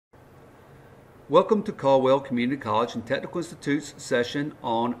Welcome to Caldwell Community College and Technical Institute's session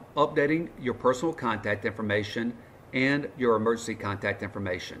on updating your personal contact information and your emergency contact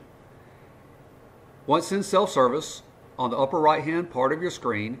information. Once in self-service, on the upper right-hand part of your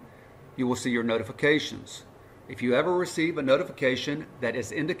screen, you will see your notifications. If you ever receive a notification that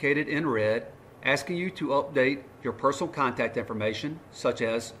is indicated in red asking you to update your personal contact information, such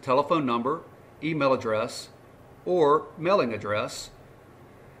as telephone number, email address, or mailing address,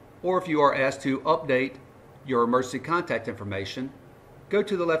 or if you are asked to update your emergency contact information, go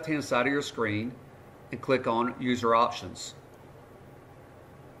to the left-hand side of your screen and click on User Options.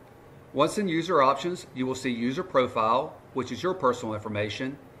 Once in User Options, you will see User Profile, which is your personal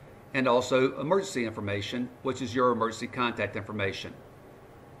information, and also Emergency Information, which is your emergency contact information.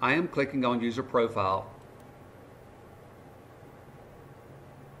 I am clicking on User Profile.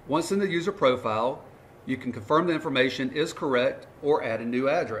 Once in the User Profile, you can confirm the information is correct or add a new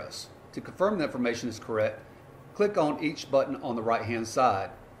address. To confirm the information is correct, click on each button on the right-hand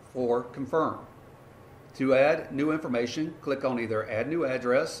side for Confirm. To add new information, click on either Add New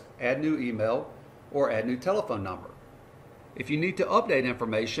Address, Add New Email, or Add New Telephone Number. If you need to update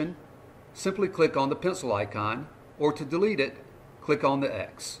information, simply click on the pencil icon, or to delete it, click on the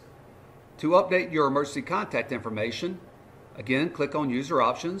X. To update your emergency contact information, again click on User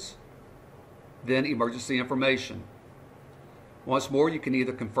Options, then Emergency Information. Once more, you can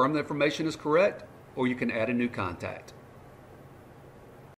either confirm the information is correct or you can add a new contact.